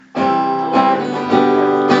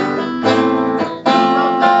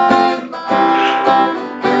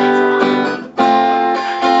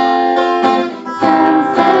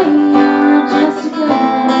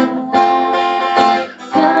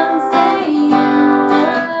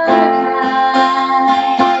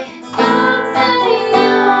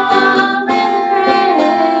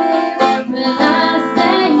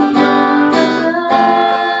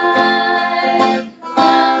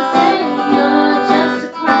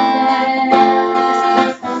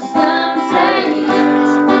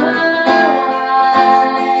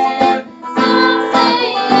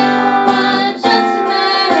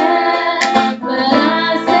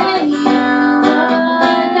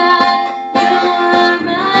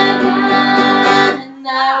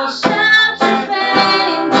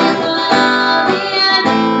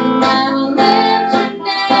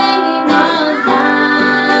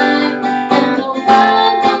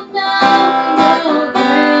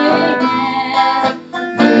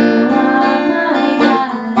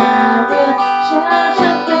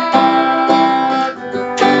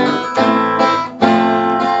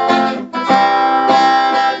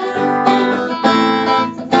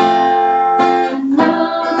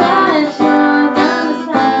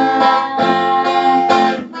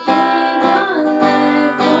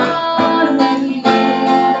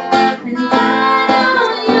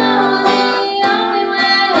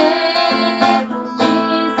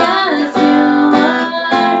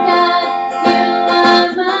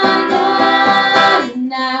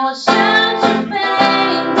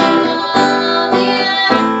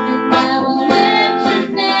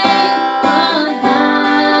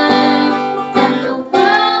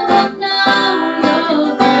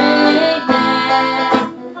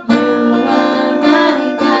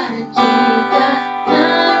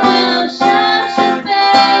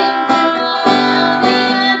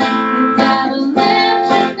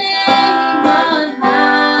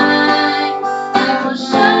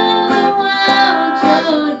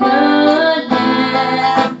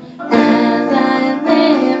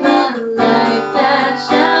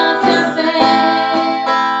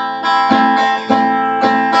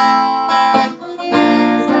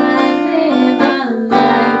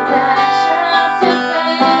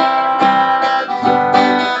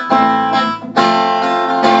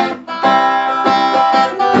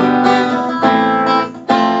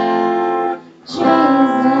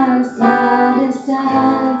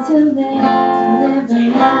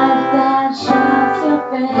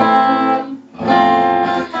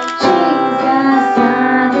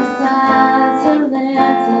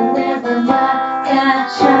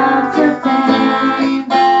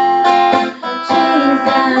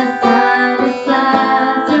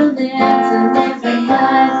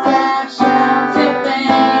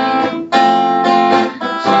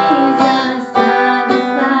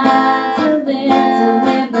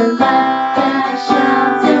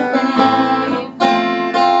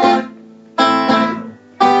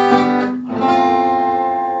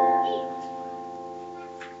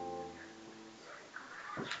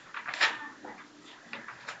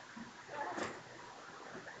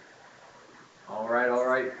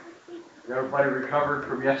Everybody recovered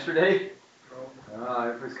from yesterday?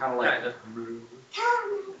 It was kind of like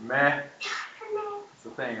meh. It's the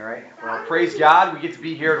thing, right? Well, praise God. We get to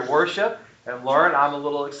be here to worship and learn. I'm a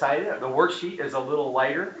little excited. The worksheet is a little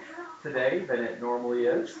lighter today than it normally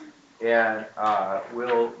is, and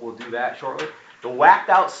we'll do that shortly. The whacked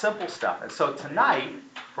out simple stuff. And so tonight,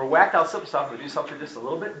 for whacked out simple stuff, we'll do something just a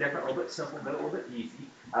little bit different, a little bit simple, but a little bit easy.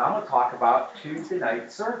 And I'm going to talk about Tuesday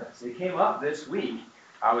night service. It came up this week.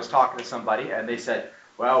 I was talking to somebody, and they said,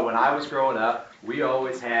 well, when I was growing up, we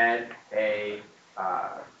always had a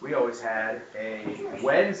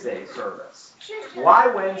Wednesday service. Why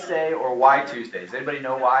Wednesday or why Tuesday? Does anybody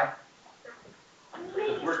know why?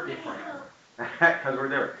 Because we're different. Because we're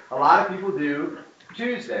different. A lot of people do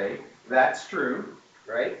Tuesday. That's true,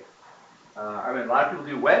 right? A lot of people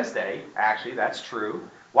do Wednesday. Actually, that's true.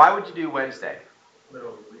 Why would you do Wednesday?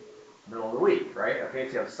 Middle of the week. Middle of the week, right? Okay,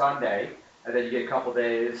 so you have Sunday, and then you get a couple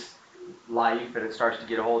days life, and it starts to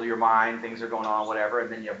get a hold of your mind, things are going on, whatever,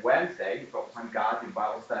 and then you have Wednesday, you focus on God, do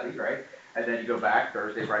Bible study, right? And then you go back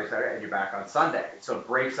Thursday, Friday, Saturday, and you're back on Sunday. So it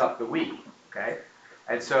breaks up the week, okay?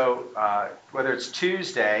 And so whether it's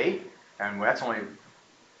Tuesday, and that's only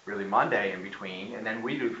really Monday in between, and then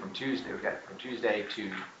we do from Tuesday, we got from Tuesday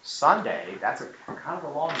to Sunday, that's a kind of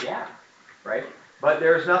a long gap, right? But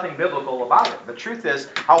there's nothing biblical about it. The truth is,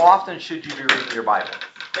 how often should you be reading your Bible?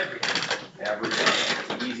 Every day. Every day. That's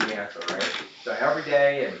an easy answer, right? So every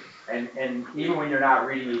day, and even when you're not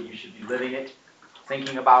reading it, you should be living it,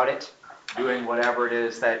 thinking about it, doing whatever it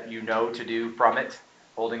is that you know to do from it,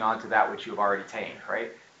 holding on to that which you have already attained,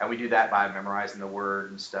 right? And we do that by memorizing the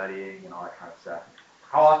Word and studying and all that kind of stuff.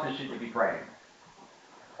 How often should you be praying?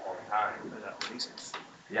 All the time, without ceasing.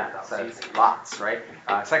 Yeah, it says lots, right?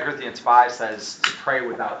 2 Corinthians 5 says to pray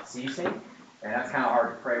without ceasing, and that's kind of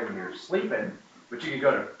hard to pray when you're sleeping, but you can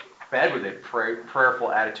go to bed with a prayerful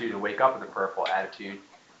attitude and wake up with a prayerful attitude,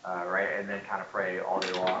 right? And then kind of pray all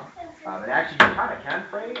day long. And actually, you kind of can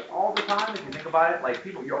pray all the time if you think about it. Like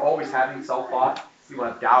people, you're always having self-thoughts. People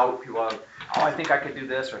have doubt. People have, oh, I think I could do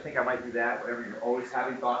this, or I think I might do that. Whatever. You're always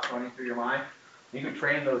having thoughts running through your mind. You can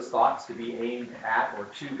train those thoughts to be aimed at or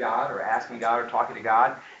to God or asking God or talking to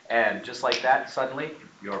God. And just like that, suddenly,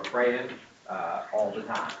 you're praying all the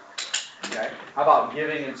time. Okay? How about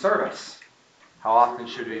giving and service? How often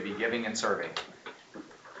should we be giving and serving?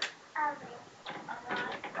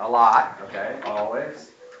 A lot. Okay?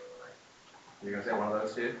 Always. You're going to say one of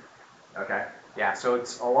those two? Okay. Yeah, so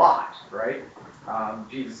it's a lot, right?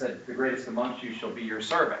 Jesus said, the greatest amongst you shall be your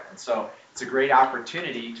servant. And so it's a great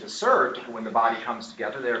opportunity to serve when the body comes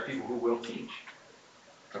together. There are people who will teach.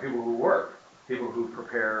 There are people who work. People who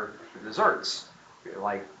prepare the desserts.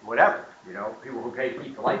 Like whatever, people who pay to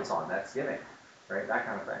keep the lights on. That's giving, right? That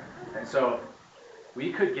kind of thing. And so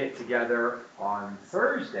we could get together on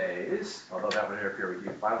Thursdays, although that would interfere with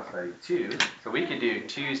youth Bible study too. So we could do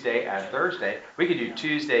Tuesday and Thursday. We could do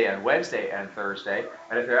Tuesday and Wednesday and Thursday.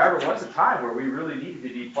 And if there ever was a time where we really needed to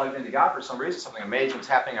be plugged into God for some reason, something amazing was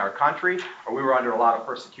happening in our country, or we were under a lot of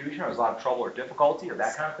persecution, or there was a lot of trouble or difficulty, or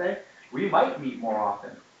that kind of thing, we might meet more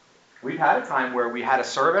often. We've had a time where we had a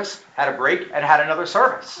service, had a break, and had another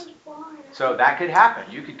service. So that could happen.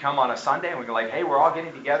 You could come on a Sunday and we go like, hey, we're all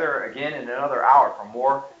getting together again in another hour for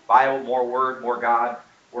more Bible, more Word, more God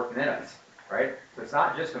working in us, right? So it's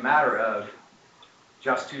not just a matter of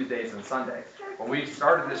just Tuesdays and Sundays. When we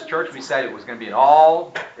started this church, we said it was going to be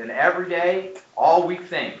an everyday, all week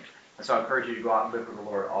thing. And so I encourage you to go out and live with the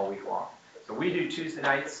Lord all week long. So we do Tuesday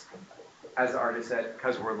nights, as the artist said,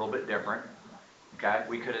 because we're a little bit different. Okay,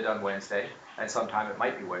 we could have done Wednesday, and sometime it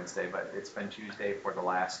might be Wednesday, but it's been Tuesday for the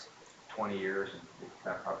last 20 years,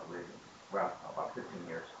 and probably, about 15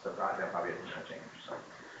 years, so that probably isn't going to change. So.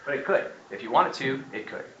 But it could. If you wanted to, it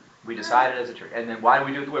could. We decided as a church. And then why do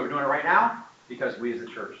we do it the way we're doing it right now? Because we as a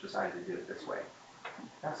church decided to do it this way.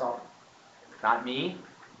 That's all. Not me.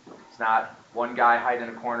 It's not one guy hiding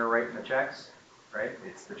in a corner writing the checks, right?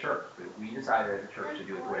 It's the church. We decided as a church to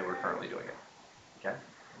do it the way we're currently doing it. Okay?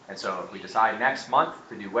 And so if we decide next month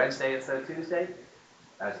to do Wednesday instead of Tuesday,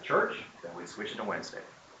 as a church, then we switch it to Wednesday.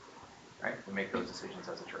 Right? We make those decisions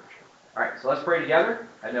as a church. All right, so let's pray together,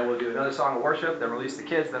 and then we'll do another song of worship, then release the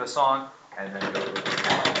kids, then a song, and then go to the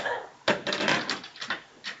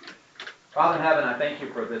Father in heaven, I thank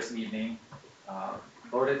you for this evening.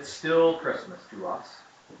 Lord, it's still Christmas to us.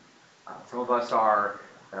 Some of us are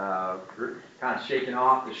kind of shaking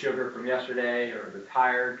off the sugar from yesterday, or they're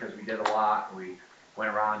tired because we did a lot. We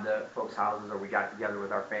went around to folks' houses, or we got together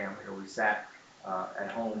with our family, or we sat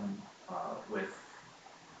at home with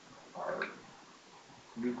our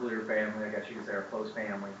nuclear family, I guess you could say, our close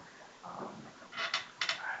family.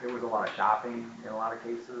 There was a lot of shopping in a lot of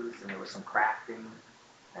cases, and there was some crafting,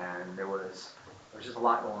 and there was just a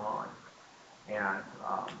lot going on. And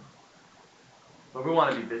but we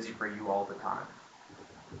want to be busy for you all the time.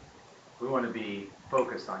 We want to be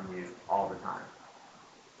focused on you all the time.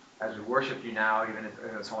 As we worship you now, even if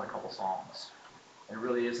it's only a couple songs, it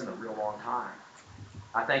really isn't a real long time.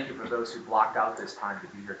 I thank you for those who blocked out this time to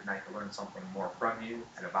be here tonight to learn something more from you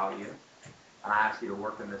and about you. And I ask you to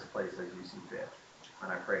work in this place as you see fit.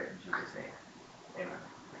 And I pray it in Jesus' name.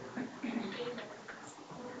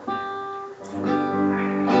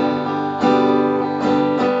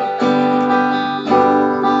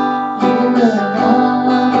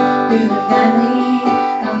 Through the valley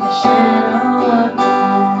of the shadow of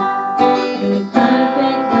death, through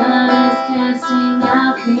perfect love casting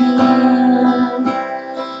out fear.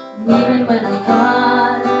 Even when I'm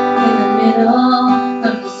caught in the middle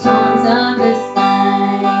of the storms of this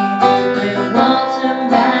night, I won't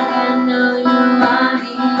turn back. I know you are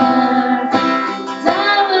here, and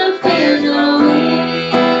I will fear no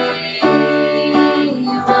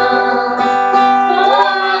evil.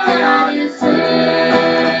 For God is with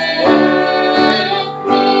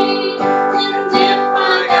me, and if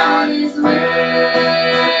my God is with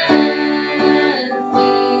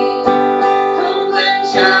me, whom then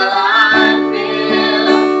shall I fear?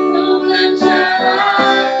 Whom then shall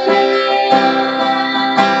I fear?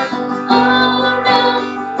 Oh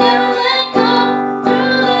no, never let go.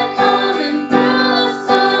 Through the calm and through the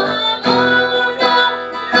storm. Oh no,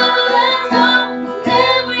 never let go.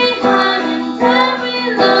 Every high and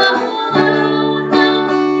every low. Oh no,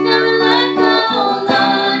 never let go,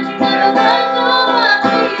 Lord. Never let go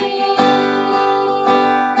of me.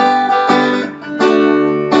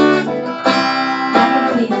 I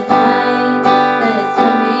can see the light that is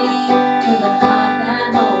coming to the heart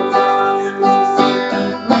that holds on.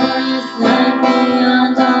 Glorious light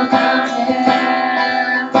beyond all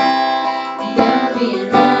compare. There will be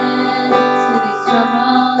an end to these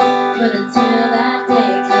troubles, but until that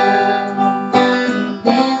day comes,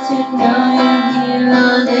 live to know you're here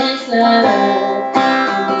on this earth,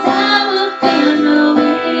 and I will fear no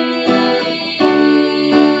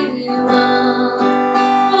evil.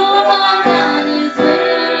 For my God is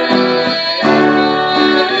with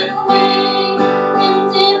me,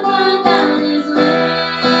 and if my God is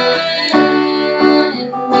with me,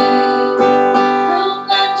 whom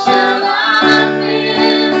then shall I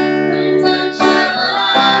fear? Whom then shall I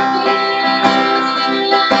fear?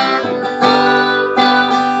 Oh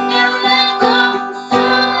no, never let go.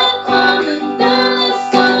 Through the calm and through the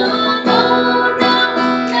storm. Oh no,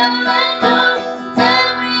 never let go.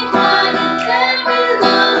 Every high and every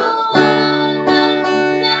low. Oh no,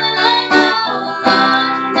 never let go,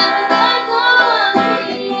 Lord. Never let go of me.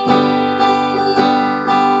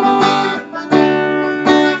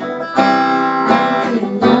 I can see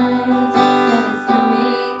the light that is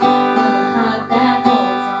coming for the heart that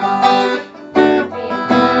holds on. There'll be a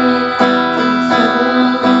end to these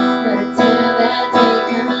troubles, but until that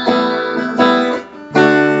day comes,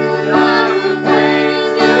 still I will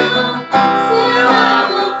praise you. Still I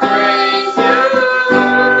will praise you.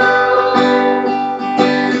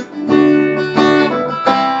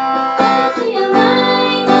 I see a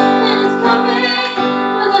light that is coming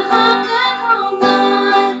for the heart that holds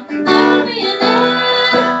on. There will be an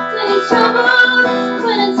end to these troubles,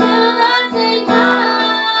 but until that day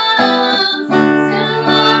comes, still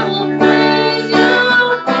I will praise you.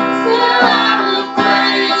 Still I will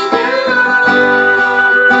praise you.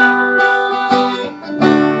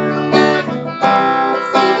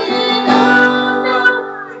 Singing, oh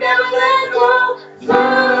no, never let go. Through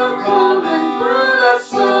the calm and through the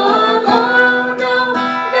storm. Oh no,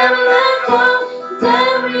 never let go.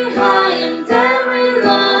 Every high and every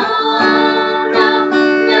low. Oh no,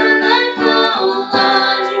 never let go,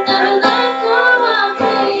 Lord. Never let go of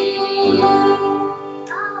me.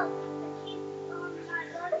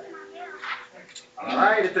 All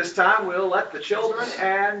right, at this time, we'll let the children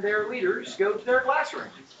and their leaders go to their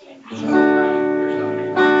classrooms.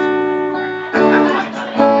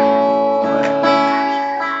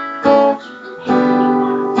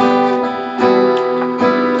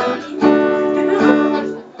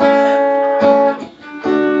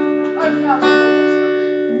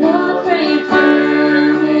 Lord, pray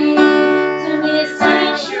for me to be a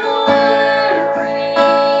sanctuary,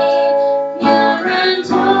 pure and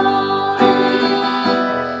holy,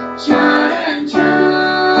 tried and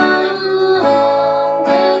true,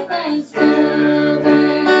 with thanksgiving.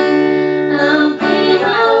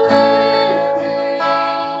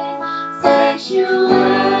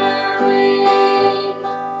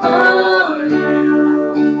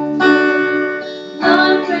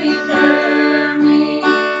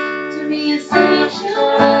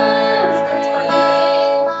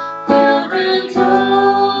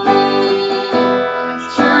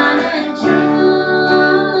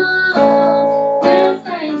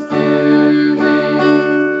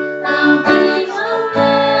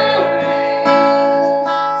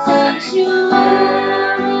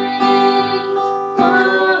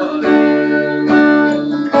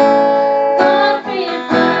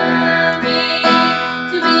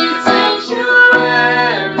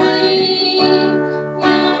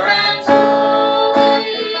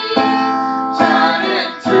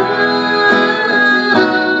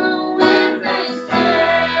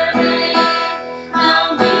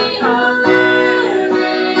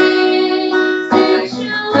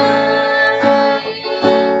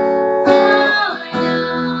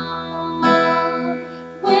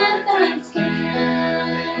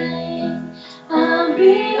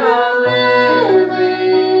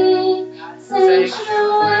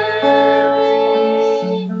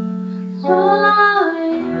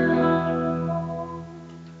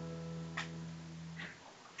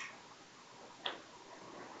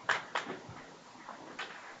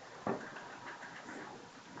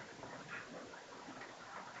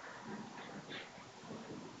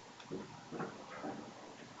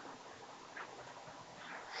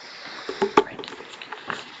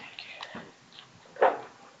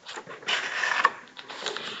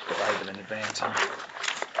 advance, huh?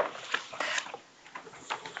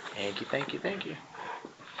 Thank you.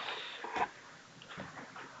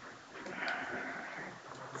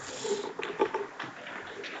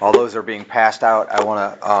 While those are being passed out, I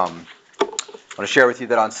want to share with you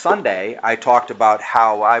that on Sunday I talked about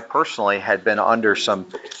how I personally had been under some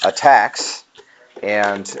attacks,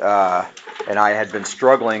 and I had been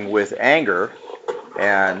struggling with anger,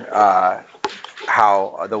 and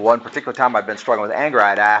how the one particular time I've been struggling with anger, I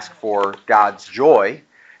had asked for God's joy,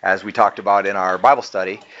 as we talked about in our Bible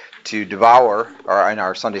study, to devour, or in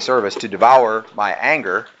our Sunday service, to devour my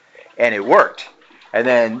anger, and it worked. And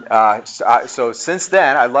then, so since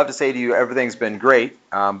then, I'd love to say to you everything's been great,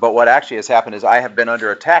 but what actually has happened is I have been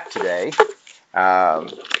under attack today. I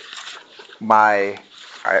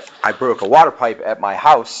broke a water pipe at my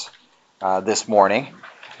house this morning,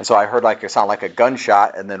 and so I heard it sound like a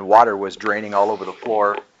gunshot, and then water was draining all over the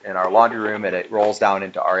floor in our laundry room, and it rolls down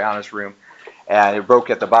into Ariana's room, and it broke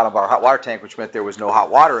at the bottom of our hot water tank, which meant there was no hot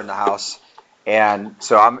water in the house. And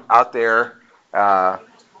so I'm out there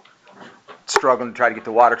struggling to try to get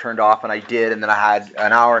the water turned off, and I did, and then I had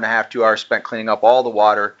an hour and a half, 2 hours spent cleaning up all the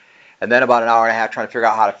water, and then about an hour and a half trying to figure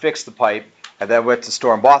out how to fix the pipe, and then went to the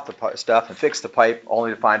store and bought the stuff and fixed the pipe, only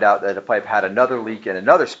to find out that the pipe had another leak in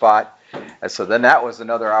another spot. And so then that was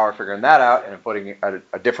another hour figuring that out and putting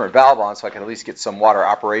a different valve on so I can at least get some water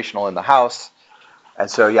operational in the house.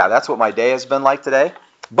 And so, yeah, that's what my day has been like today.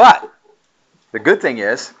 But the good thing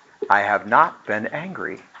is I have not been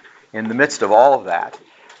angry in the midst of all of that.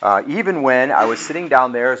 Even when I was sitting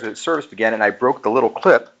down there as the service began and I broke the little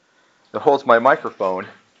clip that holds my microphone,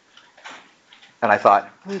 and I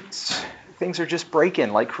thought, things are just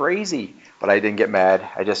breaking like crazy. But I didn't get mad.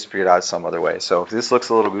 I just figured out some other way. So if this looks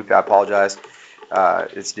a little goofy, I apologize.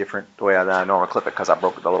 It's different the way I normally clip it because I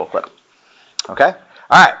broke the little clip. Okay?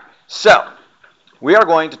 All right. So we are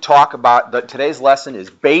going to talk about, today's lesson is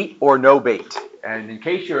bait or no bait. And in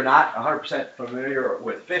case you're not 100% familiar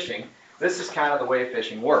with fishing, this is kind of the way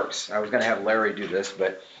fishing works. I was going to have Larry do this,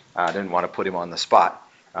 but I didn't want to put him on the spot.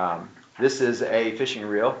 This is a fishing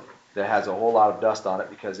reel that has a whole lot of dust on it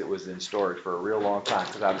because it was in storage for a real long time,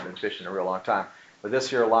 because I haven't been fishing a real long time. But this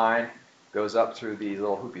here line goes up through these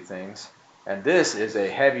little hoopy things, and this is a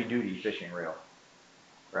heavy-duty fishing reel,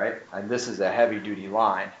 right? And this is a heavy-duty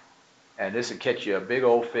line, and this would catch you a big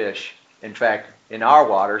old fish. In fact, in our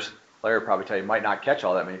waters, Larry would probably tell you, might not catch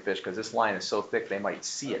all that many fish because this line is so thick they might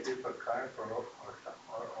see it.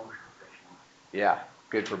 Yeah,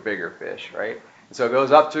 good for bigger fish, right? And so it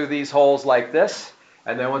goes up through these holes like this,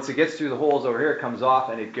 and then once it gets through the holes over here, it comes off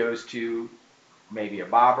and it goes to maybe a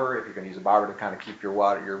bobber, if you're going to use a bobber to kind of keep your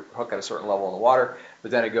hook at a certain level in the water, but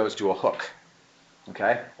then it goes to a hook.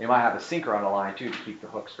 Okay? You might have a sinker on the line too to keep the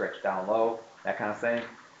hook stretched down low, that kind of thing.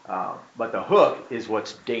 But the hook is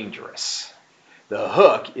what's dangerous. The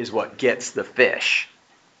hook is what gets the fish.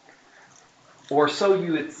 Or so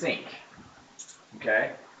you would think.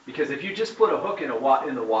 Okay? Because if you just put a hook in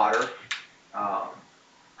the water,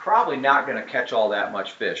 probably not going to catch all that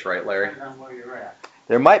much fish, right, Larry?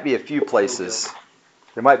 There might be a few places.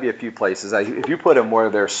 If you put them where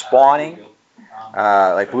they're spawning,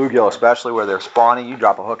 like bluegill especially, where they're spawning, you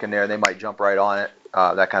drop a hook in there and they might jump right on it,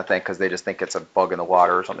 that kind of thing, because they just think it's a bug in the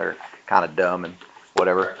water or something. They're kind of dumb and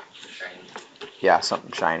whatever. Yeah,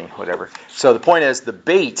 something shiny, whatever. So the point is, the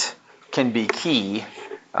bait can be key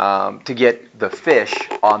to get the fish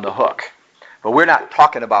on the hook. But we're not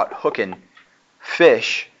talking about hooking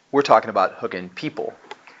fish. We're talking about hooking people.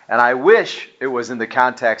 And I wish it was in the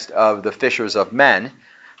context of the fishers of men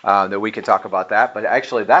that we could talk about that. But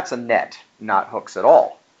actually, that's a net, not hooks at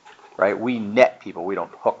all. Right? We net people. We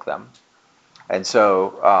don't hook them. And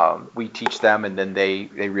so we teach them, and then they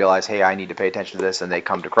realize, hey, I need to pay attention to this, and they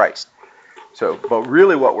come to Christ. So, but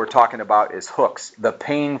really what we're talking about is hooks, the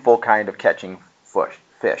painful kind of catching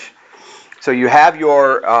fish. So you have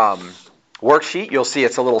your worksheet. You'll see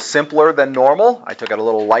it's a little simpler than normal. I took it a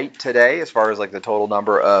little light today as far as like the total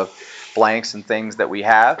number of blanks and things that we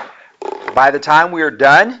have. By the time we are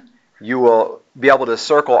done, you will be able to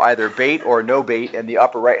circle either bait or no bait in the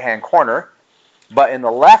upper right-hand corner. But in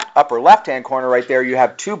the upper left-hand corner right there, you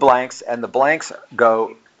have 2 blanks, and the blanks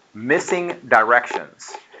go missing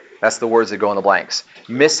directions. That's the words that go in the blanks.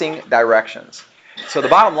 Missing directions. So the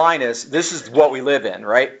bottom line is, this is what we live in,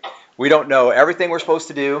 right? We don't know everything we're supposed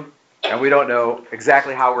to do, and we don't know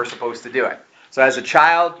exactly how we're supposed to do it. So as a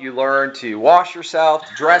child, you learn to wash yourself,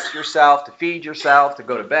 to dress yourself, to feed yourself, to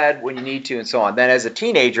go to bed when you need to, and so on. Then as a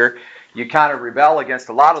teenager, you kind of rebel against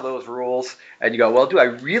a lot of those rules, and you go, well, do I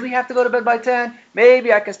really have to go to bed by 10?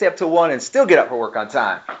 Maybe I can stay up till 1 and still get up for work on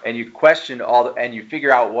time. And you question and you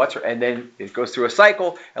figure out and then it goes through a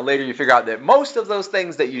cycle, and later you figure out that most of those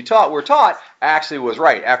things that you were taught actually was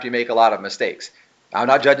right after you make a lot of mistakes. I'm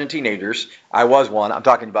not judging teenagers. I was one. I'm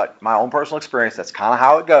talking about my own personal experience. That's kind of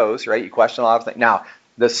how it goes, right? You question a lot of things. Now,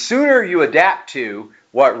 the sooner you adapt to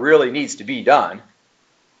what really needs to be done,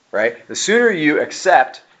 right? The sooner you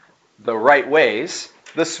accept the right ways,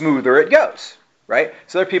 the smoother it goes, right?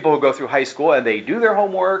 So there are people who go through high school and they do their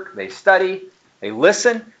homework, they study, they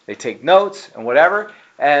listen, they take notes and whatever,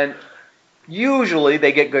 and usually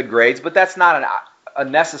they get good grades, but that's not a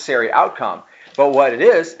necessary outcome. But what it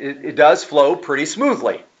is, it does flow pretty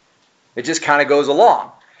smoothly. It just kind of goes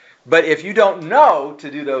along. But if you don't know to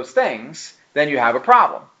do those things, then you have a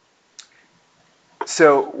problem.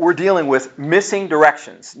 So we're dealing with missing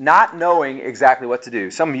directions, not knowing exactly what to do.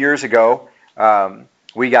 Some years ago,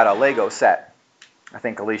 we got a Lego set. I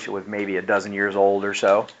think Alicia was maybe a dozen years old or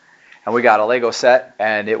so. And we got a Lego set,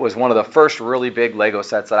 and it was one of the first really big Lego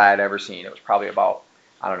sets that I had ever seen. It was probably about,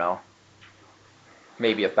 I don't know,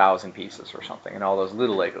 maybe 1,000 pieces or something, and all those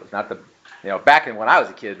little Legos. Back when I was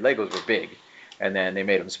a kid, Legos were big, and then they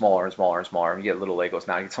made them smaller and smaller and smaller. And you get little Legos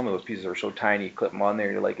now. Some of those pieces are so tiny, you clip them on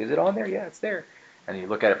there, you're like, is it on there? Yeah, it's there. And you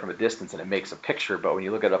look at it from a distance, and it makes a picture, but when you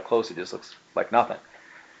look at it up close, it just looks like nothing.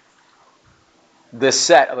 This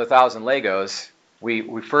set of 1,000 Legos,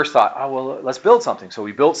 we first thought, oh, well, let's build something. So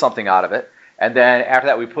we built something out of it, and then after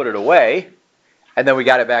that, we put it away, and then we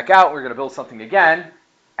got it back out, and we were going to build something again,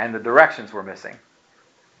 and the directions were missing.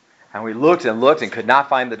 And we looked and could not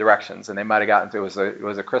find the directions. And they might have gotten, it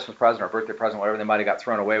was a Christmas present or a birthday present, whatever. They might have got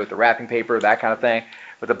thrown away with the wrapping paper, that kind of thing.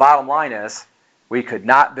 But the bottom line is, we could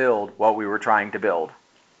not build what we were trying to build.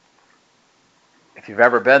 If you've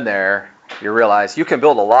ever been there, you realize you can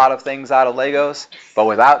build a lot of things out of Legos, but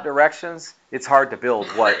without directions, it's hard to build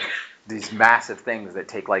these massive things that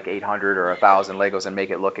take like 800 or 1,000 Legos and make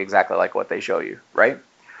it look exactly like what they show you, right?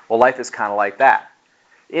 Well, life is kind of like that.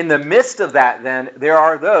 In the midst of that, then, there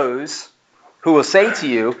are those who will say to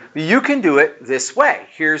you, you can do it this way.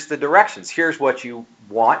 Here's the directions. Here's what you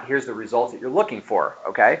want. Here's the results that you're looking for,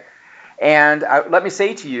 okay? And let me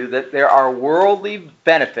say to you that there are worldly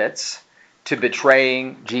benefits to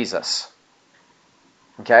betraying Jesus,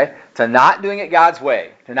 okay? To not doing it God's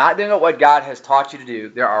way, to not doing it what God has taught you to do,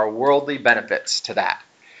 there are worldly benefits to that.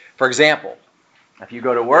 For example, if you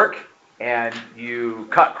go to work and you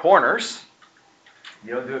cut corners,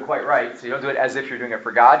 you don't do it quite right, so you don't do it as if you're doing it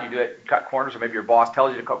for God. You do it, cut corners, or maybe your boss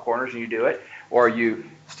tells you to cut corners and you do it. Or you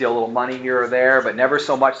steal a little money here or there, but never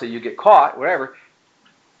so much that you get caught, whatever.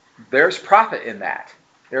 There's profit in that.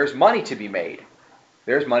 There's money to be made.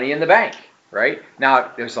 There's money in the bank, right?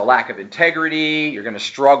 Now, there's a lack of integrity. You're going to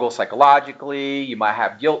struggle psychologically. You might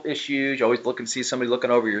have guilt issues. You always look and see somebody looking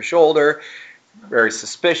over your shoulder. Very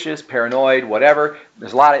suspicious, paranoid, whatever.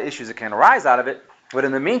 There's a lot of issues that can arise out of it. But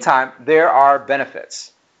in the meantime, there are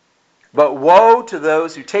benefits. But woe to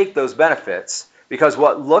those who take those benefits, because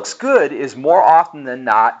what looks good is more often than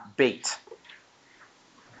not bait.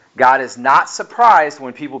 God is not surprised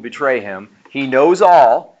when people betray him. He knows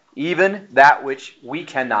all, even that which we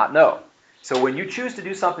cannot know. So when you choose to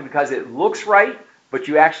do something because it looks right, but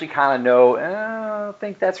you actually kind of know, I don't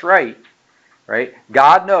think that's right, right?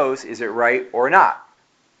 God knows, is it right or not?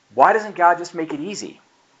 Why doesn't God just make it easy?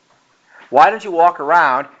 Why don't you walk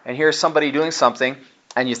around and hear somebody doing something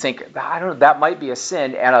and you think, I don't know, that might be a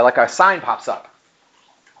sin, and like a sign pops up.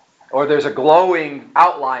 Or there's a glowing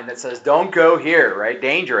outline that says, don't go here, right?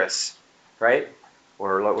 Dangerous, right?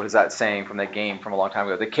 Or what is that saying from that game from a long time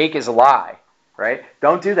ago? The cake is a lie, right?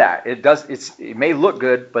 Don't do that. It may look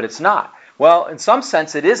good, but it's not. Well, in some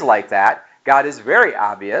sense, it is like that. God is very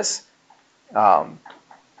obvious. But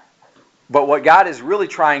what God is really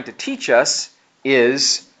trying to teach us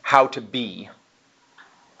is how to be,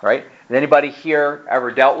 right? Has anybody here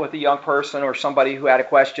ever dealt with a young person or somebody who had a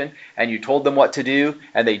question and you told them what to do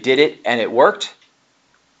and they did it and it worked?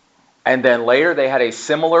 And then later they had a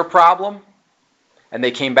similar problem and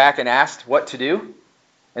they came back and asked what to do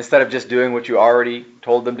instead of just doing what you already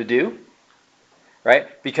told them to do,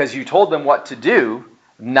 right? Because you told them what to do,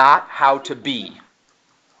 not how to be,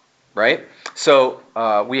 right? So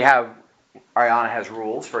Ariana has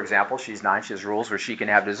rules. For example, she's 9. She has rules where she can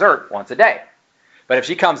have dessert once a day. But if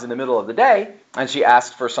she comes in the middle of the day and she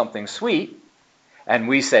asks for something sweet and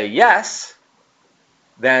we say yes,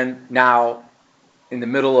 then now in the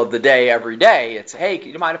middle of the day every day, it's, hey, do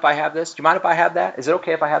you mind if I have this? Do you mind if I have that? Is it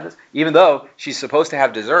okay if I have this? Even though she's supposed to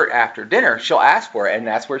have dessert after dinner, she'll ask for it, and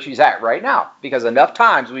that's where she's at right now. Because enough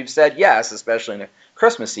times we've said yes, especially in a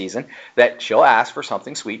Christmas season, that she'll ask for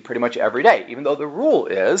something sweet pretty much every day, even though the rule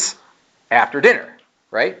is after dinner,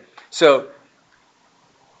 right? So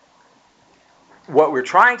what we're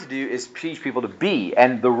trying to do is teach people to be,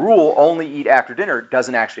 and the rule only eat after dinner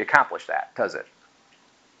doesn't actually accomplish that, does it?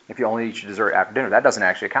 If you only eat your dessert after dinner, that doesn't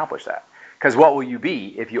actually accomplish that. Because what will you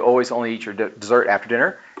be if you always only eat your dessert after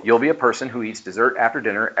dinner? You'll be a person who eats dessert after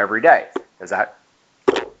dinner every day. Is that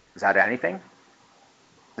anything?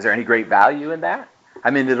 Is there any great value in that? I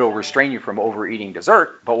mean, it'll restrain you from overeating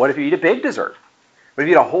dessert, but what if you eat a big dessert? What if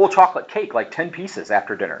you eat a whole chocolate cake, like 10 pieces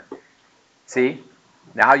after dinner? See?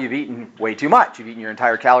 Now you've eaten way too much. You've eaten your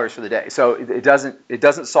entire calories for the day. So it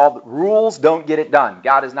doesn't solve, rules don't get it done.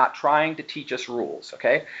 God is not trying to teach us rules,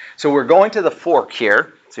 okay? So we're going to the fork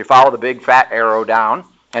here. So you follow the big fat arrow down,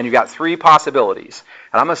 and you've got 3 possibilities.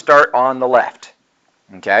 And I'm going to start on the left,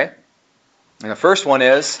 okay? And the first one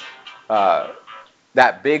is,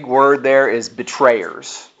 that big word there is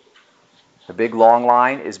betrayers. The big long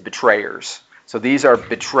line is betrayers. So these are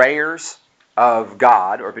betrayers of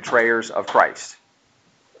God or betrayers of Christ.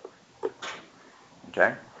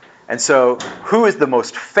 Okay? And so, who is the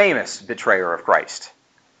most famous betrayer of Christ?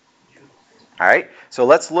 All right? So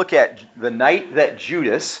let's look at the night that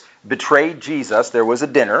Judas betrayed Jesus. There was a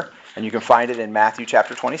dinner, and you can find it in Matthew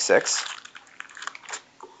chapter 26.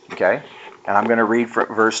 Okay? And I'm going to read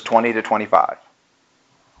from verse 20 to 25.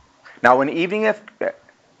 Now, when evening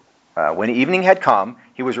had come,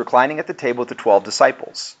 he was reclining at the table with the 12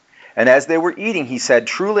 disciples. And as they were eating, he said,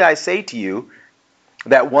 "Truly I say to you,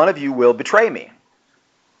 that one of you will betray me."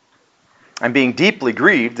 And being deeply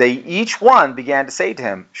grieved, they each one began to say to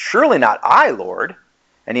him, "Surely not I, Lord."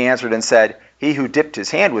 And he answered and said, "He who dipped his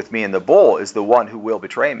hand with me in the bowl is the one who will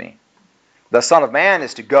betray me. The Son of Man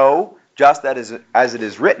is to go just as it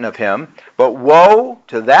is written of him, but woe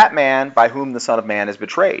to that man by whom the Son of Man is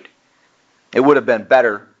betrayed. It would have been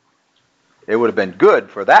good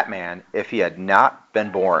for that man if he had not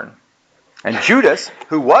been born." And Judas,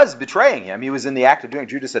 who was betraying him, he was in the act of doing it.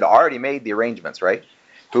 Judas had already made the arrangements, right?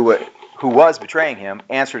 Who was betraying him,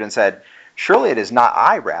 answered and said, "Surely it is not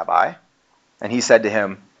I, Rabbi." And he said to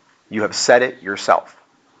him, "You have said it yourself."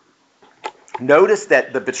 Notice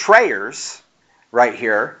that the betrayers, right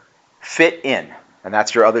here, fit in. And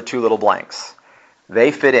that's your other 2 little blanks.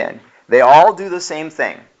 They fit in. They all do the same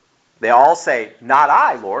thing. They all say, "Not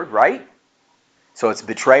I, Lord," right? So it's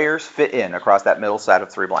betrayers fit in across that middle set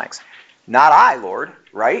of 3 blanks. "Not I, Lord,"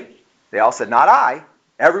 right? They all said, "Not I."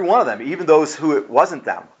 Every one of them, even those who it wasn't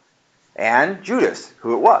them. And Judas,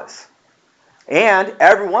 who it was. And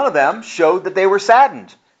every one of them showed that they were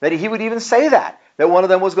saddened, that he would even say that one of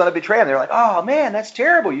them was going to betray him. They're like, "Oh man, that's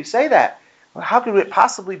terrible, you say that. Well, how could it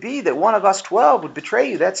possibly be that one of us 12 would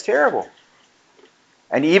betray you? That's terrible."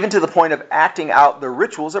 And even to the point of acting out the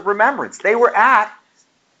rituals of remembrance. They were at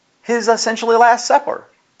his essentially Last Supper,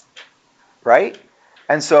 right?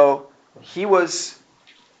 And so he was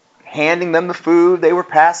handing them the food, they were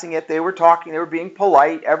passing it, they were talking, they were being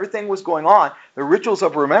polite, everything was going on. The rituals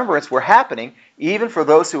of remembrance were happening even for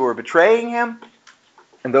those who were betraying him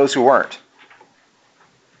and those who weren't.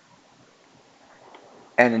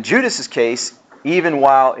 And in Judas's case, even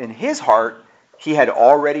while in his heart, he had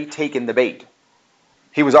already taken the bait.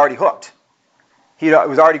 He was already hooked. He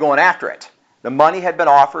was already going after it. The money had been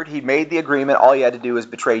offered, he made the agreement, all he had to do was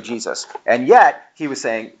betray Jesus. And yet, he was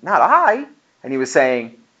saying, "Not I." And he was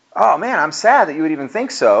saying, "Oh man, I'm sad that you would even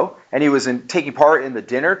think so." And he was taking part in the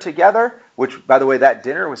dinner together, which, by the way, that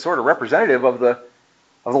dinner was sort of representative of the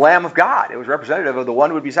Lamb of God. It was representative of the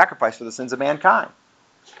one who would be sacrificed for the sins of mankind.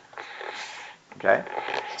 Okay?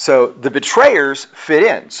 So the betrayers fit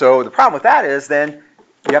in. So the problem with that is then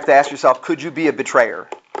you have to ask yourself, could you be a betrayer?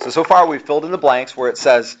 So far we've filled in the blanks where it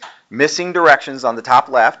says missing directions on the top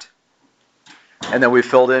left, and then we've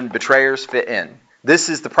filled in betrayers fit in. This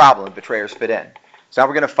is the problem, betrayers fit in. So now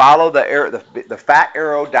we're going to follow the fat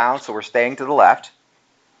arrow down, so we're staying to the left.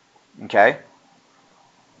 Okay?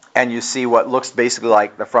 And you see what looks basically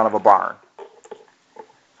like the front of a barn.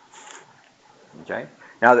 Okay?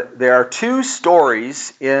 Now, there are 2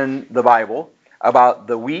 stories in the Bible about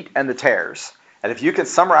the wheat and the tares. And if you can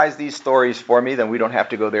summarize these stories for me, then we don't have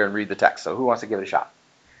to go there and read the text. So who wants to give it a shot?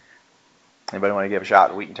 Anybody want to give a shot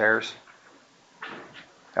at wheat and tares?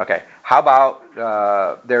 Okay. How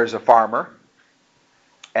about there's a farmer,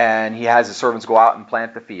 and he has his servants go out and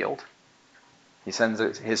plant the field. He sends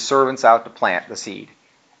his servants out to plant the seed.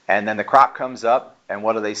 And then the crop comes up, and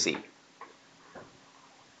what do they see?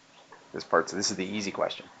 This is the easy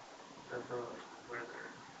question.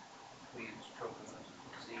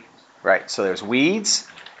 Right, so there's weeds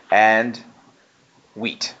and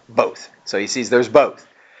wheat, both. So he sees there's both.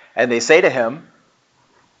 And they say to him,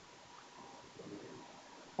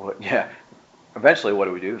 Well, yeah. Eventually, what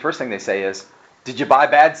do we do? The first thing they say is, did you buy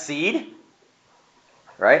bad seed?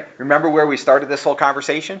 Right? Remember where we started this whole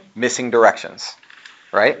conversation? Missing directions.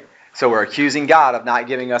 Right? So we're accusing God of not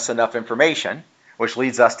giving us enough information, which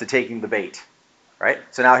leads us to taking the bait. Right?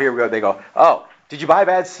 So now here we go. They go, oh, did you buy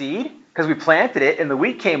bad seed? Because we planted it and the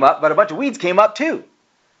wheat came up, but a bunch of weeds came up too.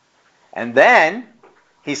 And then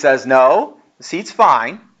he says, no, the seed's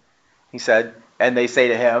fine. He said, and they say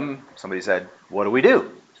to him, somebody said, what do we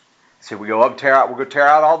do? So we go up, we'll go tear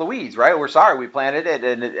out all the weeds, right? We're sorry, we planted it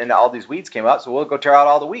and all these weeds came up, so we'll go tear out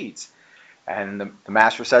all the weeds. And the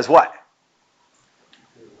master says what?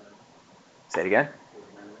 Say it again.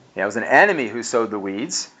 Yeah, it was an enemy who sowed the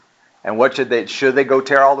weeds. And what should they go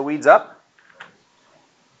tear all the weeds up?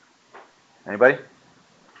 Anybody?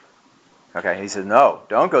 Okay, he says, no,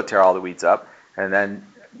 don't go tear all the weeds up. And then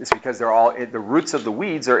it's because the roots of the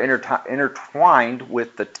weeds are intertwined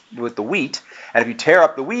with the wheat. And if you tear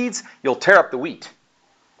up the weeds, you'll tear up the wheat.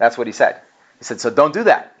 That's what he said. He said, so don't do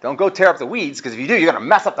that. Don't go tear up the weeds, because if you do, you're going to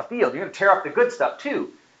mess up the field. You're going to tear up the good stuff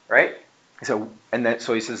too, right? So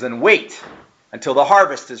he says, then wait until the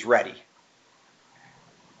harvest is ready.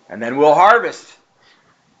 And then we'll harvest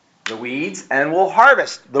the weeds and we'll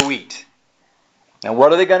harvest the wheat. And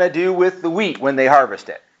what are they going to do with the wheat when they harvest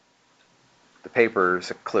it? The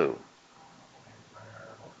paper's a clue.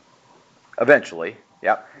 Eventually,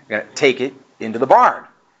 yep, you're going to take it into the barn.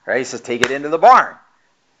 Right? He says, take it into the barn.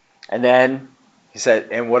 And then he said,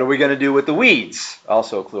 and what are we going to do with the weeds?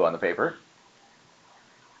 Also a clue on the paper.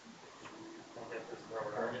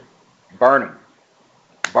 Burn them.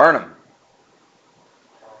 Burn them.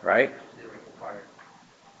 Right?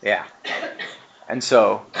 Yeah. And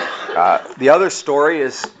so the other story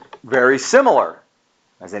is very similar.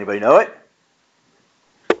 Does anybody know it?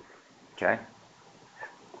 Okay.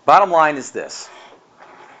 Bottom line is this.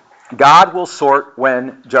 God will sort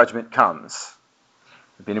when judgment comes.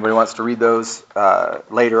 If anybody wants to read those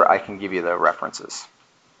later, I can give you the references.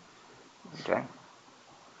 Okay.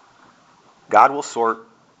 God will sort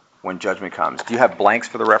when judgment comes. Do you have blanks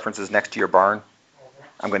for the references next to your barn?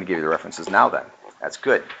 I'm going to give you the references now then. That's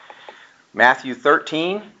good. Matthew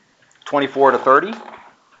 13, 24 to 30.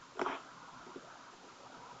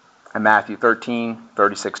 And Matthew 13,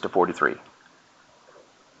 36 to 43.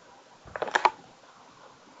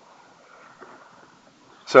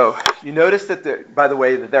 So you notice that, by the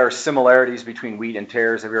way, that there are similarities between wheat and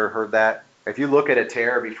tares. Have you ever heard that? If you look at a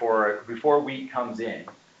tare before wheat comes in,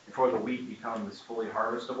 before the wheat becomes fully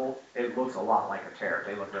harvestable, it looks a lot like a tare.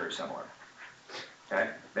 They look very similar. Okay.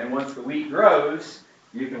 Then once the wheat grows,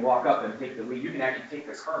 you can walk up and take the wheat. You can actually take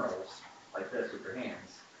the kernels like this with your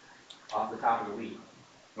hands off the top of the wheat.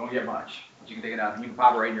 You won't get much, but you can take it out and you can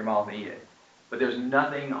pop it right in your mouth and eat it. But there's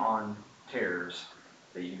nothing on tares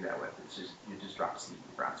that you do that with. It's just you just drop seed,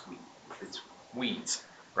 drops wheat. It's weeds,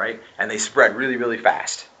 right? And they spread really, really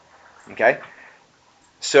fast. Okay.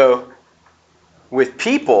 So with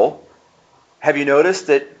people, have you noticed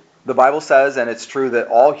that the Bible says, and it's true, that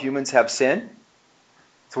all humans have sin?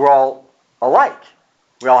 So we're all alike.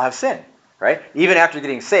 We all have sin, right? Even after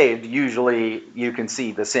getting saved, usually you can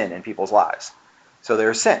see the sin in people's lives. So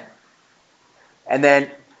there's sin. And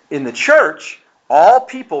then in the church, all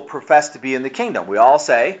people profess to be in the kingdom. We all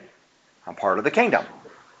say, I'm part of the kingdom,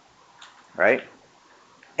 right?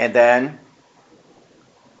 And then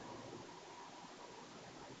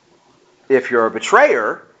if you're a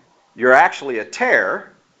betrayer, you're actually a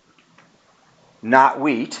tare, not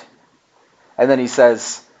wheat. And then he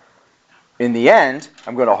says, in the end,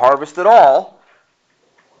 I'm going to harvest it all,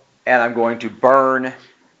 and I'm going to burn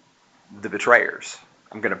the betrayers.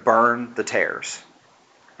 I'm going to burn the tares.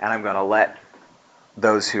 And I'm going to let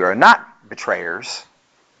those who are not betrayers,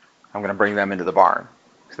 I'm going to bring them into the barn.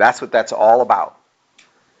 So that's what that's all about.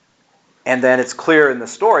 And then it's clear in the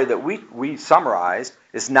story that we summarized,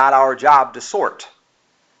 it's not our job to sort.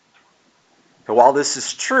 So while this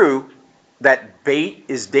is true, that bait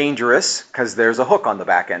is dangerous because there's a hook on the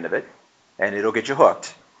back end of it, and it'll get you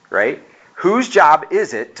hooked, right? Whose job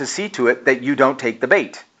is it to see to it that you don't take the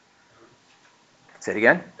bait? Say it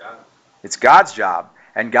again. God. It's God's job.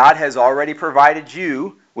 And God has already provided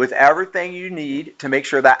you with everything you need to make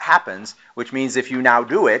sure that happens, which means if you now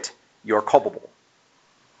do it, you're culpable.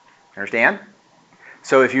 Understand?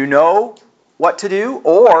 So if you know what to do,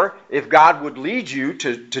 or if God would lead you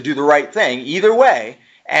to do the right thing, either way,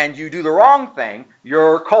 and you do the wrong thing,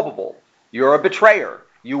 you're culpable. You're a betrayer.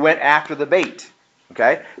 You went after the bait.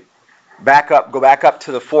 Okay? Go back up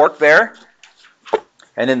to the fork there.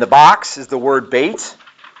 And in the box is the word bait.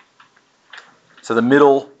 So the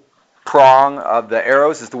middle prong of the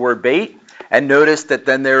arrows is the word bait. And notice that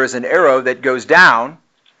then there is an arrow that goes down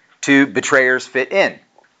to betrayers fit in.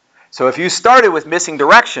 So if you started with missing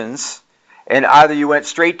directions, and either you went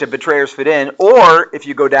straight to betrayers fit in, or if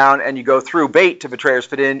you go down and you go through bait to betrayers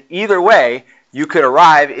fit in, either way, you could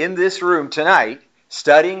arrive in this room tonight,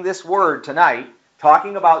 studying this word tonight,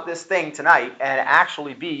 talking about this thing tonight, and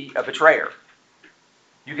actually be a betrayer.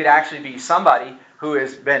 You could actually be somebody who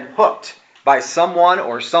has been hooked by someone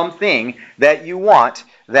or something that you want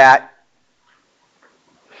that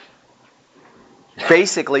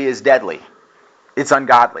basically is deadly. It's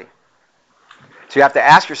ungodly. So you have to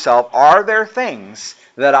ask yourself, are there things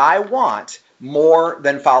that I want more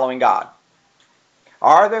than following God?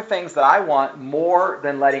 Are there things that I want more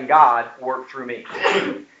than letting God work through me?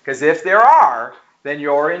 Because if there are, then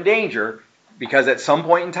you're in danger, because at some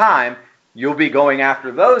point in time, you'll be going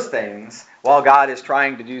after those things while God is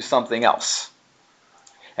trying to do something else.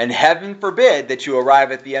 And heaven forbid that you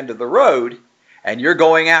arrive at the end of the road and you're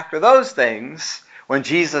going after those things when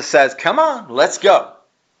Jesus says, come on, let's go.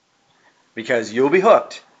 Because you'll be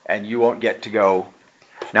hooked and you won't get to go.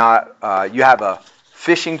 Now, you have a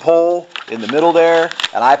fishing pole in the middle there,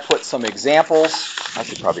 and I put some examples. I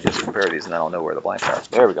should probably just compare these and then I'll know where the blanks are.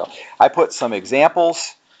 There we go. I put some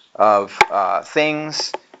examples of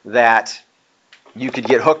things that you could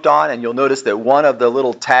get hooked on, and you'll notice that one of the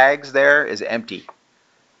little tags there is empty.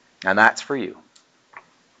 And that's for you.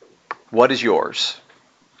 What is yours?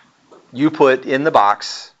 You put in the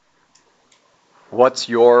box, what's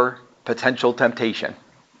your potential temptation?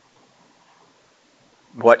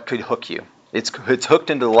 What could hook you? It's hooked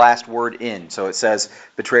into the last word in. So it says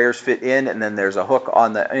betrayers fit in, and then there's a hook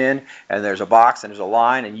on the in, and there's a box, and there's a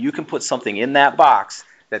line, and you can put something in that box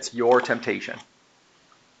that's your temptation.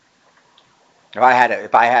 If I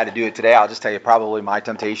had to do it today, I'll just tell you probably my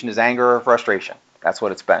temptation is anger or frustration. That's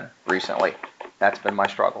what it's been recently. That's been my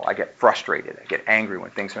struggle. I get frustrated. I get angry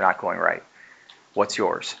when things are not going right. What's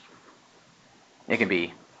yours? It can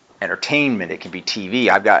be entertainment. It can be TV.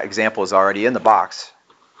 I've got examples already in the box.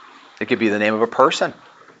 It could be the name of a person.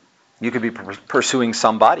 You could be pursuing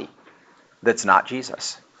somebody that's not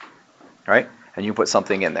Jesus. Right? And you put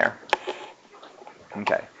something in there.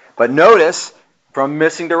 Okay. But notice, from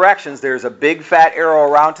missing directions, there's a big fat arrow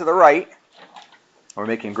around to the right. We're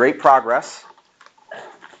making great progress.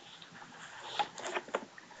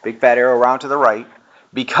 Big fat arrow around to the right.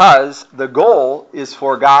 Because the goal is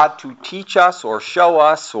for God to teach us or show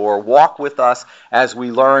us or walk with us as we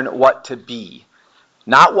learn what to be.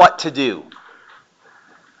 Not what to do.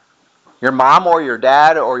 Your mom or your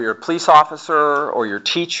dad or your police officer or your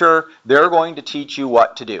teacher, they're going to teach you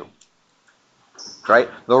what to do. Right?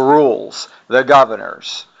 The rules, the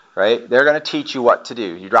governors, right? They're going to teach you what to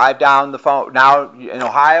do. You drive down the phone. Now in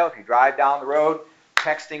Ohio, if you drive down the road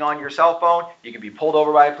texting on your cell phone, you can be pulled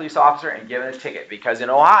over by a police officer and given a ticket. Because in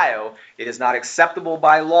Ohio, it is not acceptable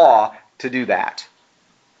by law to do that.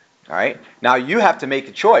 All right? Now you have to make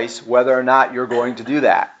the choice whether or not you're going to do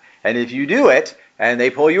that. And if you do it and they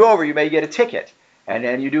pull you over, you may get a ticket. And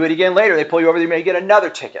then you do it again later, they pull you over, you may get another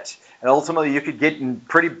ticket. And ultimately you could get in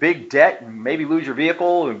pretty big debt and maybe lose your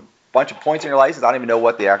vehicle and a bunch of points in your license. I don't even know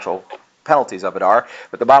what the actual penalties of it are.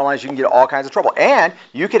 But the bottom line is you can get all kinds of trouble. And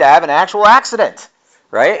you could have an actual accident.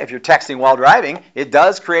 Right? If you're texting while driving, it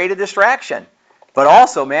does create a distraction. But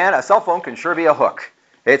also, man, a cell phone can sure be a hook.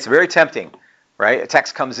 It's very tempting. Right? A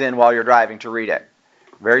text comes in while you're driving to read it.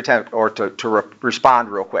 Very tempting, or to respond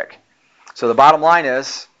real quick. So the bottom line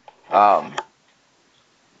is,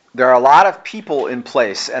 there are a lot of people in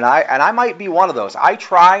place, and I might be one of those. I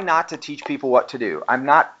try not to teach people what to do.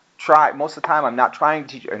 Most of the time I'm not trying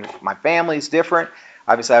to teach, and my family's different.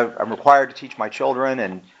 Obviously I'm required to teach my children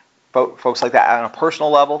and folks like that on a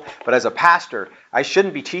personal level, but as a pastor, I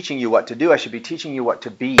shouldn't be teaching you what to do. I should be teaching you what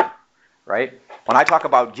to be, right? When I talk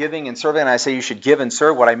about giving and serving, and I say you should give and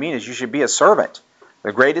serve, what I mean is you should be a servant.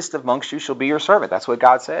 The greatest amongst you shall be your servant. That's what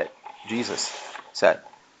God said. Jesus said.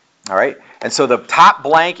 All right? And so the top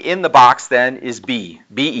blank in the box then is B,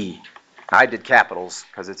 B-E. I did capitals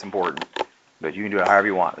because it's important, but you can do it however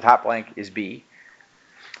you want. The top blank is B.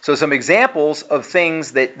 So some examples of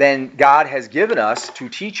things that then God has given us to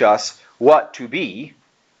teach us what to be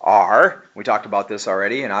are, we talked about this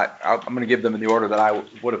already, and I'm going to give them in the order that I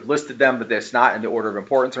would have listed them, but that's not in the order of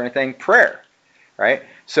importance or anything. Prayer, right?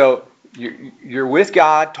 So you're with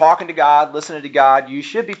God, talking to God, listening to God. You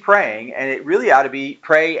should be praying, and it really ought to be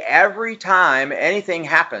pray every time anything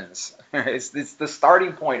happens. It's the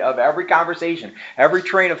starting point of every conversation, every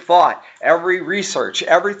train of thought, every research,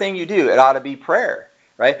 everything you do, it ought to be prayer.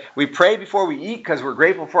 Right? We pray before we eat because we're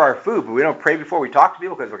grateful for our food, but we don't pray before we talk to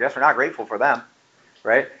people because I guess we're not grateful for them,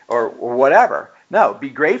 right? Or whatever. No, be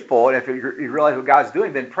grateful, and if you realize what God's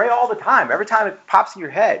doing, then pray all the time. Every time it pops in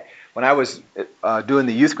your head. When I was doing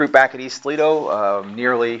the youth group back at East Toledo,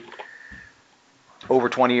 nearly over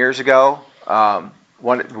 20 years ago,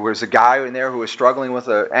 there was a guy in there who was struggling with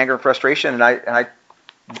anger and frustration, and I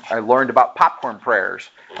learned about popcorn prayers.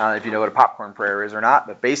 I don't know if you know what a popcorn prayer is or not,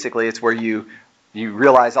 but basically it's where you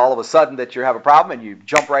realize all of a sudden that you have a problem and you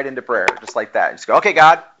jump right into prayer, just like that. You just go, okay,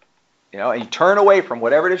 God, and you turn away from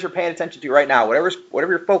whatever it is you're paying attention to right now, whatever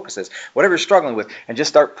your focus is, whatever you're struggling with, and just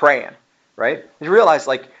start praying, right? You realize,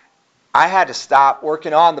 like, I had to stop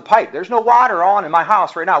working on the pipe. There's no water on in my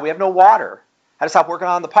house right now. We have no water. I had to stop working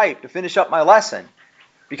on the pipe to finish up my lesson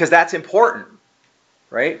because that's important,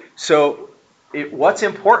 right? So what's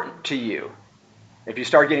important to you? If you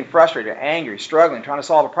start getting frustrated, angry, struggling, trying to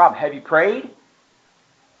solve a problem, have you prayed?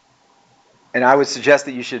 And I would suggest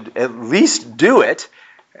that you should at least do it.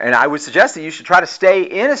 And I would suggest that you should try to stay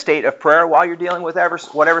in a state of prayer while you're dealing with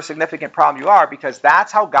whatever significant problem you are, because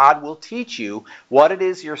that's how God will teach you what it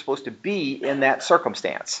is you're supposed to be in that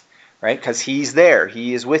circumstance, right? Because He's there.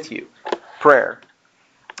 He is with you. Prayer.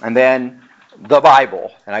 And then the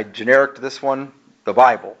Bible. And I generic to this one, the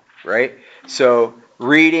Bible, right? So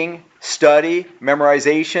reading, study,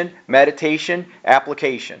 memorization, meditation,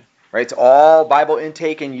 application, right? It's all Bible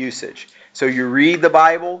intake and usage. So you read the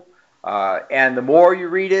Bible, and the more you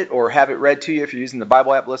read it or have it read to you, if you're using the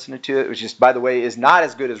Bible app, listening to it, which is, by the way, is not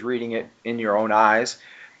as good as reading it in your own eyes,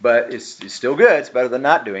 but it's still good. It's better than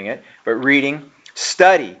not doing it. But reading,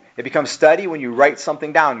 study. It becomes study when you write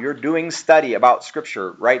something down. You're doing study about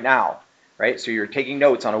Scripture right now, right? So you're taking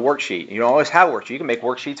notes on a worksheet. You don't always have worksheets. You can make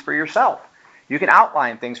worksheets for yourself. You can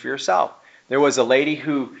outline things for yourself. There was a lady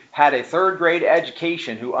who had a third grade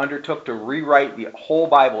education who undertook to rewrite the whole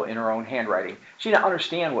Bible in her own handwriting. She didn't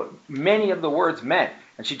understand what many of the words meant,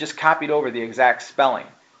 and she just copied over the exact spelling.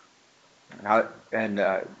 And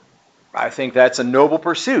I think that's a noble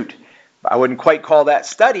pursuit. I wouldn't quite call that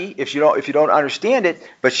study if you don't understand it,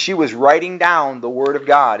 but she was writing down the Word of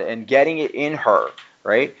God and getting it in her,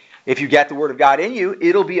 right? If you get the Word of God in you,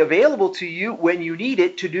 it'll be available to you when you need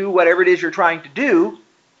it to do whatever it is you're trying to do.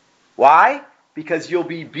 Why? Because you'll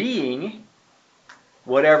be being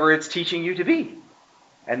whatever it's teaching you to be.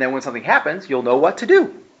 And then when something happens, you'll know what to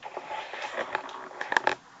do.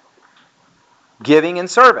 Giving and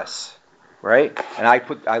service, right? And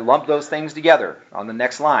I lump those things together on the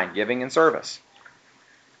next line, giving and service.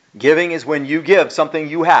 Giving is when you give something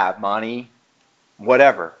you have, money,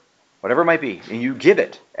 whatever it might be, and you give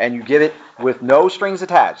it with no strings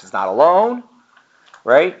attached. It's not a loan,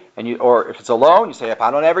 right? Or if it's a loan, you say, if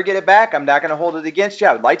I don't ever get it back, I'm not going to hold it against you.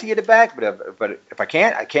 I would like to get it back, but if I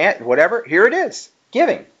can't, I can't. Whatever. Here it is.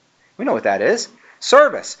 Giving. We know what that is.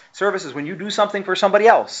 Service. Service is when you do something for somebody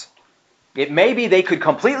else. It may be they could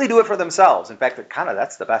completely do it for themselves. In fact,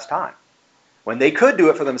 that's the best time. When they could do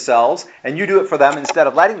it for themselves, and you do it for them instead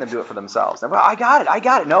of letting them do it for themselves. Well, I got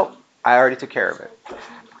it. No, I already took care of it.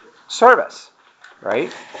 Service,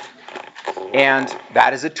 right? And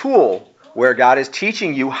that is a tool where God is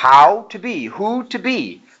teaching you how to be, who to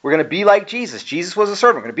be. We're going to be like Jesus. Jesus was a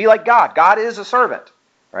servant. We're going to be like God. God is a servant,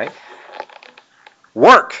 right?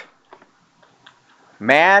 Work.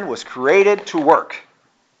 Man was created to work.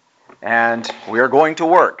 And we are going to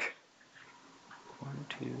work. 1,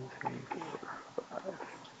 2, 3, 4, 5.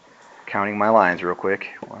 Counting my lines real quick.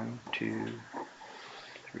 1, 2,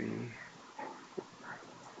 3, 4.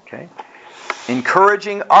 Okay.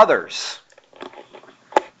 Encouraging others.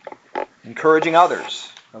 Encouraging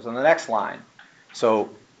others. That was on the next line. So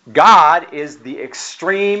God is the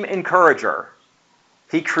extreme encourager.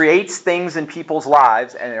 He creates things in people's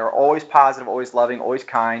lives, and they're always positive, always loving, always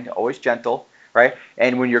kind, always gentle, right?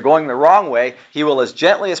 And when you're going the wrong way, He will, as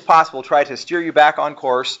gently as possible, try to steer you back on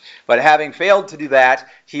course. But having failed to do that,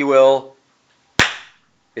 He will,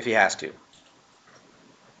 if He has to.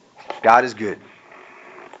 God is good.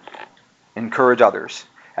 Encourage others.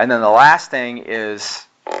 And then the last thing is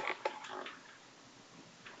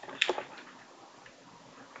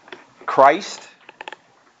Christ,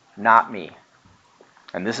 not me.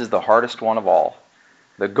 And this is the hardest one of all.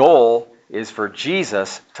 The goal is for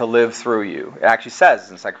Jesus to live through you. It actually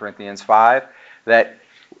says in 2 Corinthians 5 that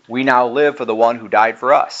we now live for the one who died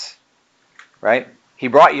for us. Right? He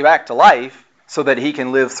brought you back to life so that He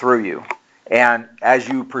can live through you. And as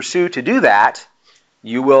you pursue to do that,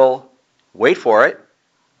 you will, wait for it,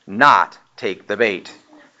 not take the bait.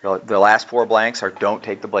 The last 4 blanks are don't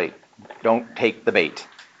take the bait. Don't take the bait.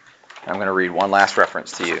 I'm going to read one last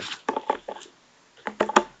reference to you.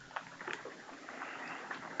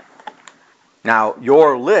 Now,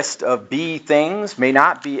 your list of B things may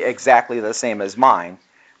not be exactly the same as mine,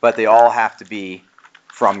 but they all have to be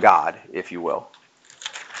from God, if you will.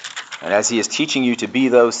 And as he is teaching you to be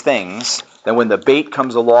those things, then when the bait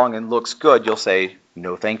comes along and looks good, you'll say,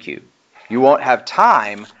 no thank you. You won't have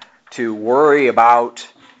time to worry about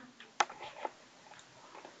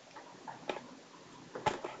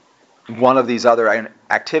one of these other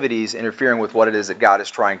activities interfering with what it is that God is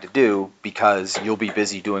trying to do, because you'll be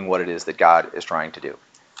busy doing what it is that God is trying to do.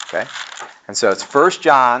 Okay? And so it's 1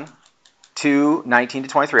 John 2, 19 to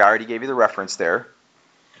 23. I already gave you the reference there.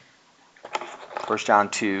 1 John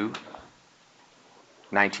 2,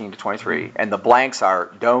 19 to 23. And the blanks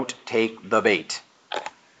are, don't take the bait.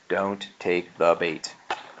 Don't take the bait.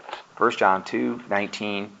 1 John 2,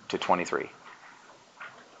 19 to 23.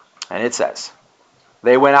 And it says,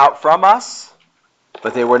 they went out from us,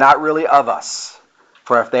 but they were not really of us.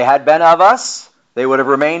 For if they had been of us, they would have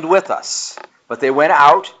remained with us. But they went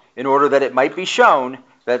out in order that it might be shown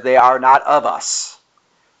that they are not of us.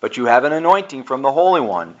 But you have an anointing from the Holy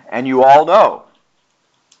One, and you all know.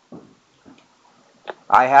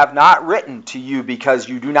 I have not written to you because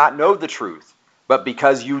you do not know the truth, but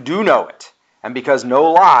because you do know it, and because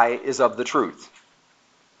no lie is of the truth.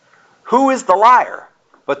 Who is the liar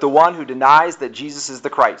but the one who denies that Jesus is the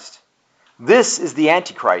Christ? This is the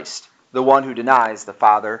Antichrist, the one who denies the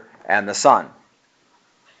Father and the Son.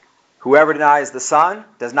 Whoever denies the Son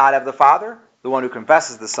does not have the Father. The one who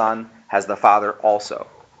confesses the Son has the Father also.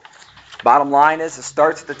 Bottom line is, it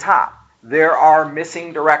starts at the top. There are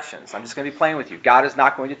missing directions. I'm just going to be playing with you. God is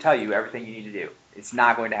not going to tell you everything you need to do. It's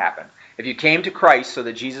not going to happen. If you came to Christ so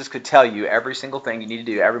that Jesus could tell you every single thing you need to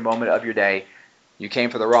do every moment of your day, you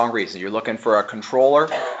came for the wrong reason. You're looking for a controller.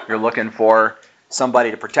 You're looking for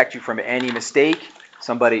somebody to protect you from any mistake.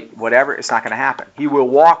 Somebody, whatever. It's not going to happen. He will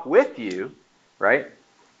walk with you, right?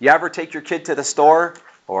 You ever take your kid to the store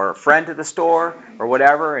or a friend to the store or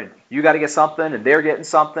whatever, and you got to get something, and they're getting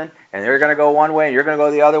something, and they're going to go one way, and you're going to go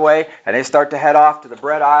the other way, and they start to head off to the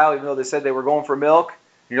bread aisle, even though they said they were going for milk.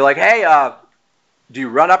 And you're like, hey, do you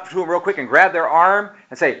run up to them real quick and grab their arm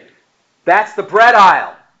and say, that's the bread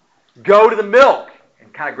aisle. Go to the milk.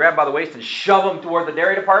 And kind of grab them by the waist and shove them toward the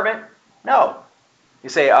dairy department? No. You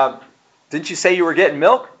say, didn't you say you were getting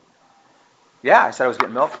milk? Yeah, I said I was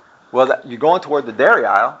getting milk. Well, you're going toward the dairy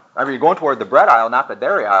aisle. I mean, you're going toward the bread aisle, not the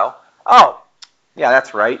dairy aisle. Oh, yeah,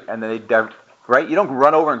 that's right. And then right? You don't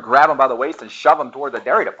run over and grab them by the waist and shove them toward the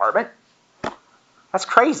dairy department. That's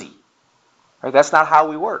crazy. Right? That's not how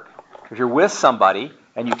we work. If you're with somebody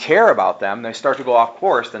and you care about them, they start to go off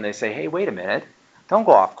course, then they say, hey, wait a minute. Don't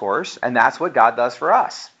go off course. And that's what God does for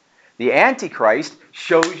us. The Antichrist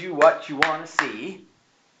shows you what you want to see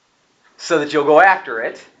so that you'll go after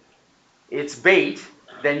it. It's bait.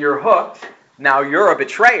 Then you're hooked. Now you're a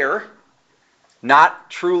betrayer,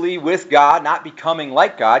 not truly with God, not becoming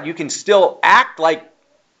like God. You can still act like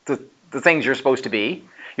the things you're supposed to be.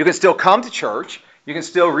 You can still come to church. You can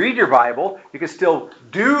still read your Bible. You can still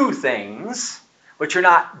do things, but you're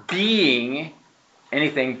not being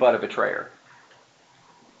anything but a betrayer.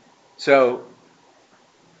 So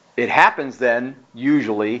it happens then,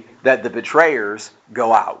 usually, that the betrayers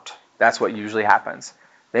go out. That's what usually happens.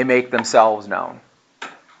 They make themselves known.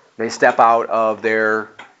 They step out of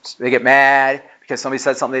they get mad because somebody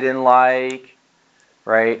said something they didn't like,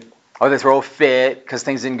 right? Or they throw a fit because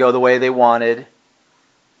things didn't go the way they wanted.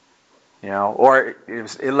 Or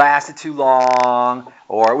it lasted too long,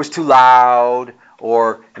 or it was too loud,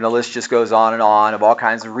 and the list just goes on and on of all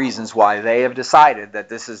kinds of reasons why they have decided that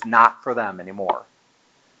this is not for them anymore.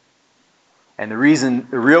 And the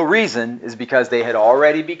real reason is because they had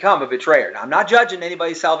already become a betrayer. Now, I'm not judging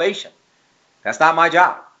anybody's salvation. That's not my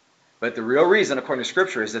job. But the real reason, according to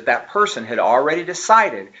Scripture, is that person had already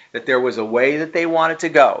decided that there was a way that they wanted to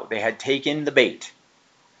go. They had taken the bait.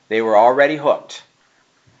 They were already hooked.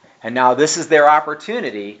 And now this is their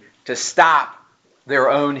opportunity to stop their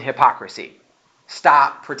own hypocrisy.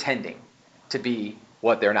 Stop pretending to be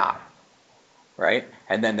what they're not. Right?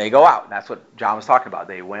 And then they go out. And that's what John was talking about.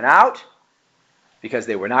 They went out because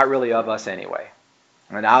they were not really of us anyway.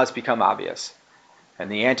 And now it's become obvious.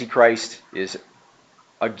 And the Antichrist is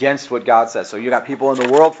against what God says. So you got people in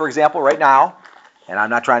the world, for example, right now, and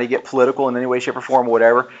I'm not trying to get political in any way, shape, or form, or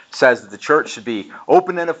whatever, says that the church should be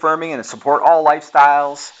open and affirming and support all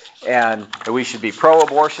lifestyles, and that we should be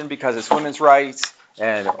pro-abortion because it's women's rights,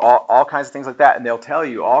 and all kinds of things like that. And they'll tell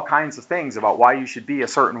you all kinds of things about why you should be a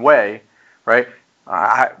certain way, right?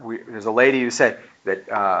 There's a lady who said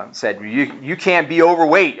you can't be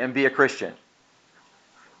overweight and be a Christian,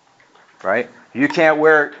 right? You can't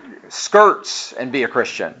wear skirts and be a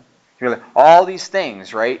Christian. All these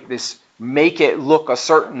things, right? This make it look a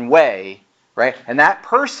certain way right? And that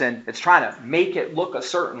person that's trying to make it look a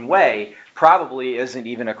certain way probably isn't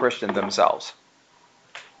even a Christian themselves.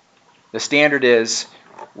 The standard is,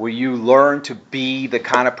 will you learn to be the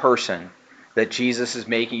kind of person that Jesus is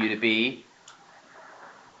making you to be?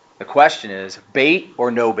 The question is, bait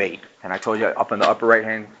or no bait? And I told you up in the upper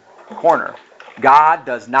right-hand corner, God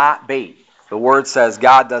does not bait. The Word says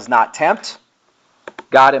God does not tempt.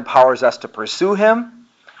 God empowers us to pursue Him.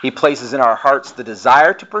 He places in our hearts the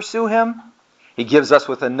desire to pursue Him. He gives us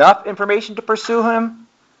with enough information to pursue Him.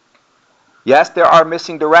 Yes, there are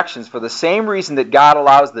missing directions for the same reason that God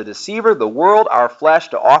allows the deceiver, the world, our flesh,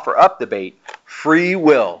 to offer up the bait, free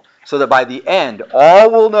will, so that by the end, all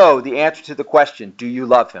will know the answer to the question, do you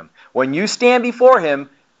love Him? When you stand before Him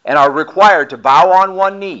and are required to bow on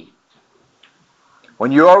one knee,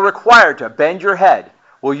 when you are required to bend your head,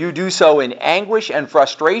 will you do so in anguish and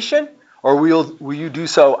frustration, or will you do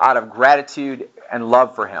so out of gratitude and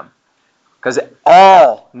love for Him? Because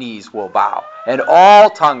all knees will bow and all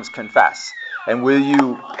tongues confess. And will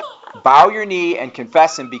you bow your knee and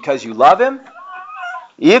confess Him because you love Him?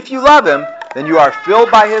 If you love Him, then you are filled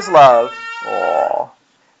by His love. Oh,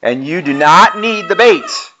 and you do not need the bait.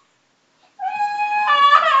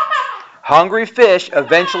 Hungry fish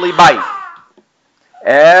eventually bite.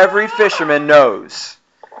 Every fisherman knows.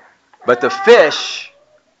 But the fish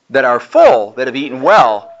that are full, that have eaten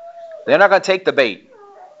well, they're not going to take the bait.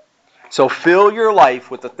 So fill your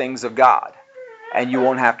life with the things of God, and you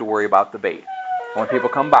won't have to worry about the bait. When people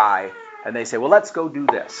come by and they say, well, let's go do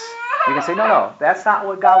this, you can say, no, that's not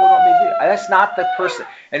what God would want me to do. That's not the person.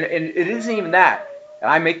 And it isn't even that.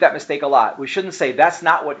 And I make that mistake a lot. We shouldn't say, that's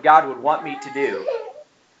not what God would want me to do.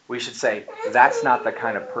 We should say, that's not the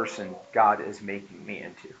kind of person God is making me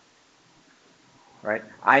into. Right?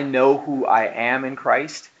 I know who I am in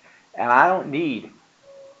Christ, and I don't need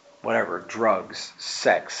whatever, drugs,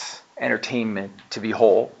 sex, entertainment to be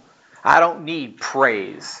whole. I don't need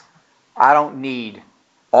praise. I don't need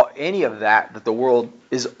any of that the world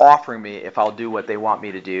is offering me if I'll do what they want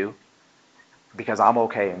me to do, because I'm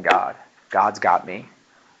okay in God. God's got me.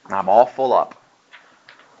 And I'm all full up.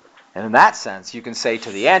 And in that sense, you can say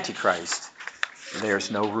to the Antichrist, there's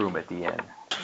no room at the inn.